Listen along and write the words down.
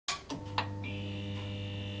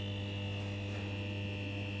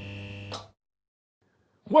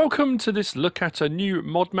Welcome to this look at a new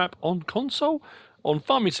mod map on console on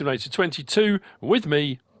Farming Simulator 22 with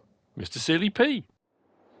me, MrSealyp.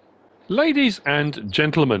 Ladies and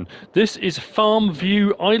gentlemen, this is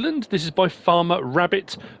FARMVIEW Island. This is by Farmer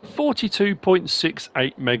Rabbit,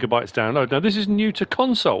 42.68 megabytes download. Now this is new to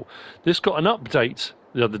console. This got an update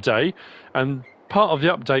the other day, and part of the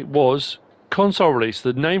update was console release.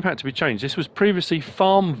 The name had to be changed. This was previously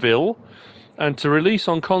Farmville. And to release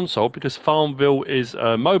on console, because Farmville is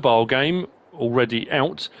a mobile game already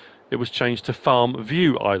out, it was changed to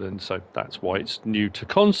FARMVIEW Island, so that's why it's new to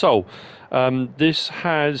console. This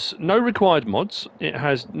has no required mods, it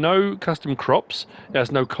has no custom crops, it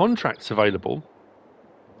has no contracts available.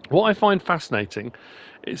 What I find fascinating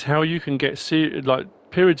is how you can get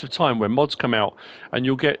periods of time where mods come out and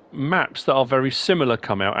you'll get maps that are very similar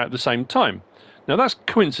come out at the same time. Now that's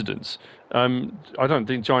coincidence. I don't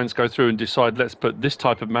think Giants go through and decide let's put this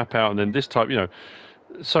type of map out and then this type,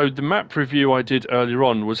 So the map review I did earlier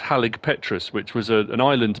on was Halig Petrus, which was an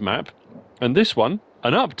island map, and this one,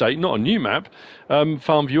 an update, not a new map,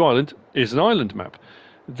 FARMVIEW Island, is an island map.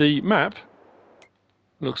 The map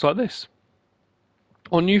looks like this.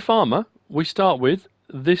 On New Farmer, we start with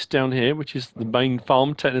this down here, which is the main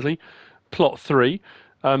farm technically, plot 3.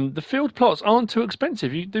 The field plots aren't too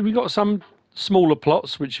expensive. We've got some smaller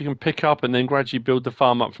plots which you can pick up and then gradually build the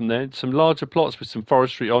farm up from there. Some larger plots with some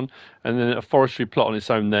forestry on, and then a forestry plot on its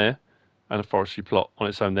own there, and a forestry plot on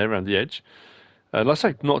its own there around the edge. Like I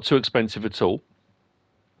say, not too expensive at all.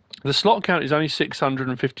 The slot count is only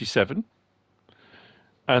 657.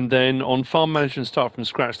 And then on farm management start from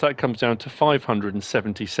scratch, that comes down to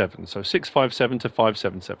 577. So 657 to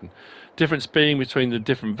 577. Difference being between the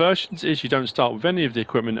different versions is you don't start with any of the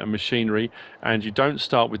equipment and machinery, and you don't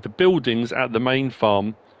start with the buildings at the main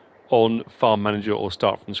farm on farm manager or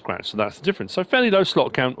start from scratch. So that's the difference. So fairly low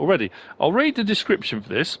slot count already. I'll read the description for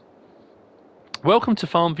this. Welcome to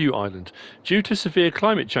FARMVIEW Island. Due to severe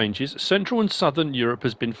climate changes, Central and Southern Europe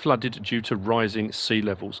has been flooded due to rising sea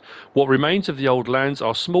levels. What remains of the old lands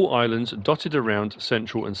are small islands dotted around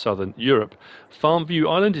Central and Southern Europe. FARMVIEW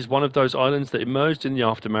Island is one of those islands that emerged in the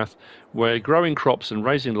aftermath, where growing crops and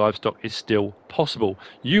raising livestock is still possible.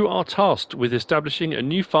 You are tasked with establishing a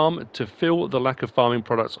new farm to fill the lack of farming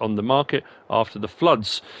products on the market after the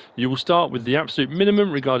floods. You will start with the absolute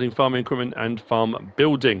minimum regarding farming equipment and farm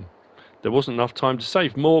building. There wasn't enough time to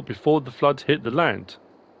save more before the floods hit the land.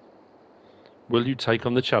 Will you take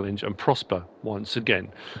on the challenge and prosper once again?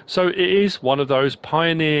 So it is one of those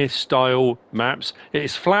pioneer style maps. It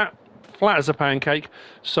is flat as a pancake.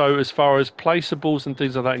 So as far as placeables and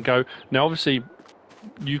things like that go, now obviously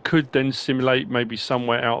you could then simulate maybe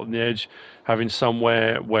somewhere out on the edge, having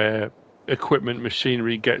somewhere where equipment,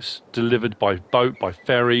 machinery gets delivered by boat, by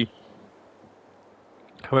ferry,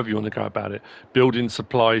 however you want to go about it, building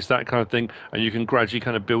supplies, that kind of thing, and you can gradually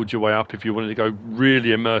kind of build your way up. If you wanted to go really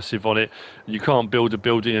immersive on it, you can't build a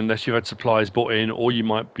building unless you've had supplies brought in, or you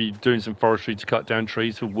might be doing some forestry to cut down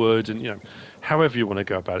trees for wood, and however you want to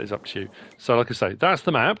go about it is up to you. So like I say, that's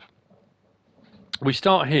the map. We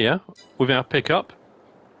start here with our pickup,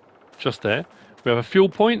 just there. We have a fuel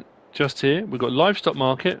point just here. We've got livestock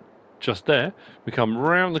market just there. We come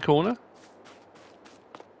round the corner.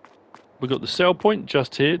 We've got the sell point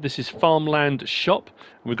just here. This is farmland shop.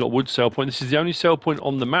 And we've got wood sell point. This is the only sell point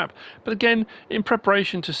on the map. But again, in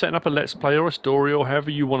preparation to setting up a let's play or a story or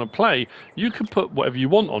however you want to play, you could put whatever you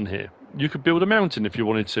want on here. You could build a mountain if you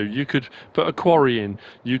wanted to. You could put a quarry in.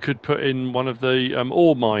 You could put in one of the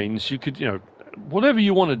ore mines. You could, whatever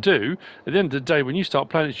you want to do. At the end of the day, when you start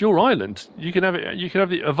playing, it's your island. You can have it. You can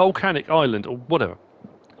have a volcanic island or whatever.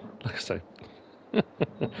 Like I say,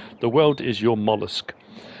 the world is your mollusk.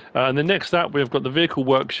 And then next up, we've got the vehicle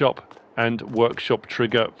workshop and workshop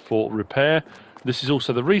trigger for repair. This is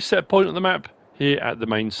also the reset point on the map here at the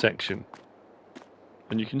main section.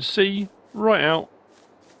 And you can see right out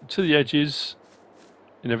to the edges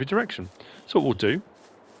in every direction. So what we'll do,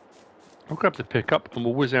 I'll grab the pickup and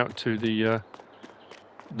we'll whiz out to the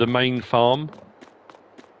main farm.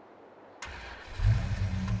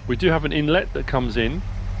 We do have an inlet that comes in.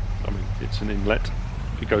 I mean, it's an inlet.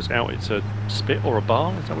 It goes out, it's a spit or a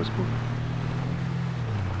bar, is that what it's called?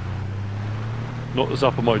 Not as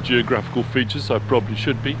up on my geographical features, so I probably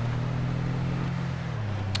should be.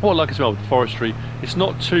 What I like as well with forestry, it's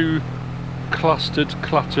not too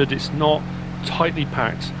cluttered, it's not tightly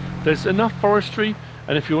packed. There's enough forestry,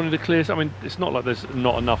 and if you wanted to clear, I mean, it's not like there's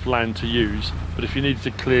not enough land to use, but if you needed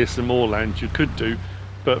to clear some more land, you could do,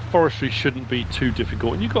 but forestry shouldn't be too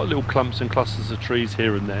difficult. And you've got little clumps and clusters of trees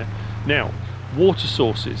here and there. Now, water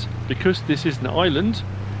sources, because this is an island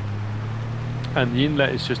and the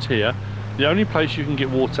inlet is just here, The only place you can get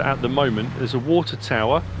water at the moment is a water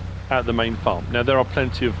tower at the main farm. Now there are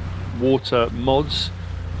plenty of water mods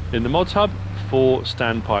in the mods hub for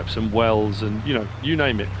standpipes and wells and you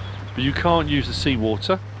name it, but you can't use the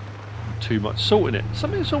seawater. Too much salt in it.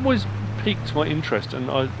 Something that's always piqued my interest, and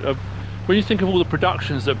when you think of all the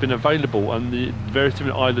productions that have been available and the various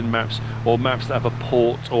different island maps or maps that have a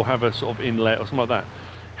port or have a sort of inlet or something like that,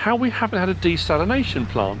 how we haven't had a desalination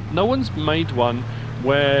plant. No one's made one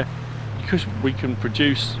where, because we can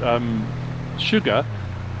produce sugar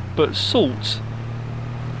but salt,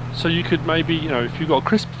 so you could maybe, if you've got a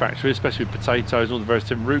crisp factory, especially with potatoes and all the various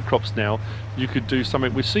different root crops now, you could do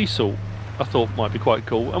something with sea salt. I thought might be quite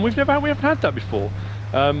cool, and we haven't had that before,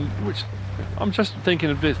 which I'm just thinking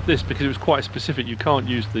of this because it was quite specific. You can't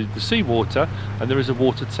use the seawater, and there is a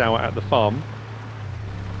water tower at the farm.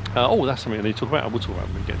 Oh, that's something I need to talk about. I will talk about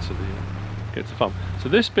when we get to the farm. So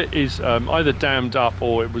this bit is either dammed up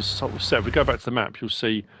or it was sort of set. If we go back to the map, you'll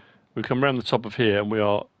see we come around the top of here and we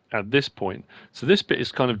are at this point. So this bit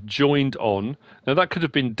is kind of joined on. Now that could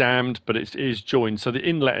have been dammed, but it is joined. So the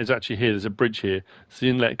inlet is actually here. There's a bridge here. So the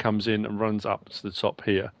inlet comes in and runs up to the top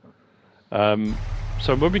here.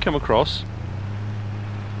 So when we come across,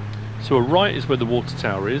 so our right is where the water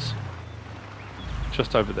tower is,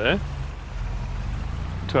 just over there.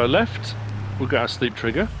 To our left, we've got our sleep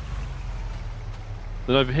trigger.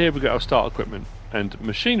 Then over here we've got our start equipment and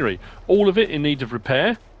machinery. All of it in need of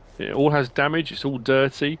repair. It all has damage, it's all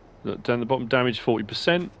dirty. Look, down the bottom, damage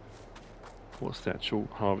 40%. What's the actual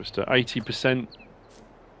harvester? 80%.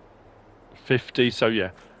 50%, so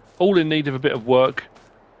yeah. All in need of a bit of work,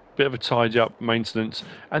 bit of a tidy up, maintenance.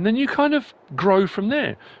 And then you kind of grow from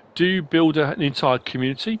there. Do you build an entire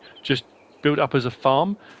community? Just build up as a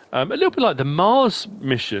farm? A little bit like the Mars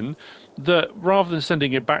mission, that rather than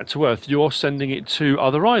sending it back to Earth, you're sending it to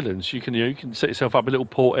other islands. You can set yourself up a little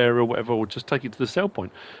port area or whatever, or just take it to the sell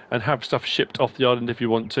point and have stuff shipped off the island if you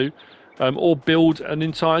want to, or build an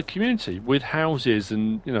entire community with houses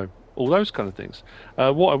and all those kind of things.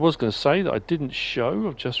 What I was going to say that I didn't show,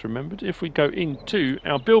 I've just remembered. If we go into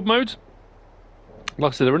our build mode,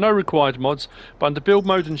 like I said, there are no required mods, but under build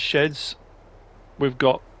mode and sheds, we've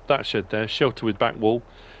got that shed there, shelter with back wall.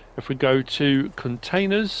 If we go to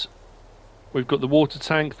containers, we've got the water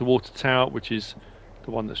tank, the water tower, which is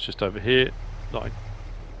the one that's just over here that I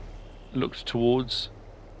looked towards.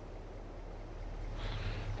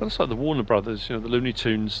 That looks like the Warner Brothers, the Looney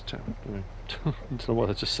Tunes. I don't know why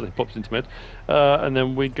that just suddenly popped into my head. And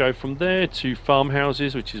then we go from there to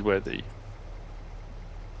farmhouses, which is where the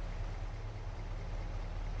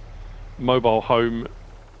mobile home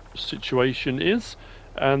situation is.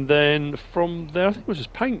 And then from there, I think it was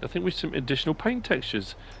just paint. I think we some additional paint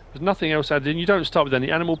textures. There's nothing else added in. You don't start with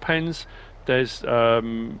any animal pens. There's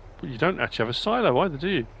you don't actually have a silo either, do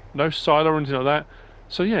you? No silo or anything like that.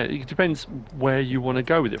 So yeah, it depends where you want to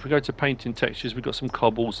go with it. If we go to painting textures, we've got some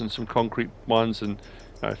cobbles and some concrete ones and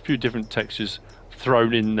a few different textures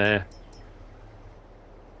thrown in there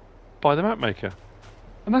by the map maker.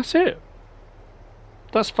 And that's it.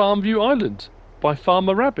 That's FARMVIEW Island by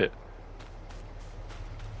Farmer Rabbit.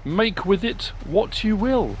 Make with it what you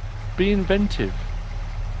will. Be inventive.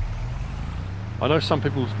 I know some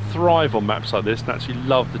people thrive on maps like this and actually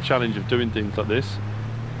love the challenge of doing things like this.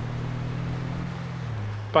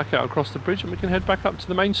 Back out across the bridge and we can head back up to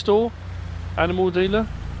the main store, animal dealer.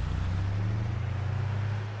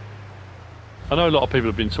 I know a lot of people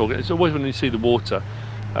have been talking, it's always when you see the water,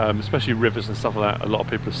 especially rivers and stuff like that, a lot of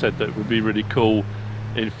people have said that it would be really cool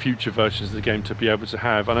in future versions of the game to be able to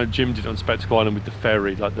have. I know Jim did it on Spectacle Island with the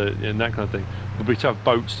ferry, and that kind of thing. Would be to have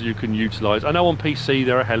boats that you can utilise. I know on PC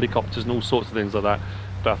there are helicopters and all sorts of things like that,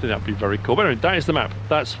 but I think that would be very cool. But anyway, that is the map.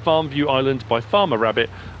 That's FARMVIEW Island by Farmer Rabbit.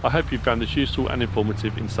 I hope you found this useful and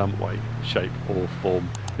informative in some way, shape or form.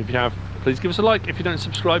 If you have, please give us a like. If you don't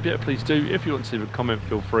subscribe yet, please do. If you want to leave a comment,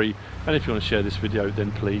 feel free. And if you want to share this video,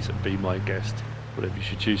 then please be my guest. Whatever you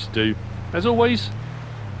should choose to do. As always,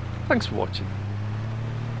 thanks for watching.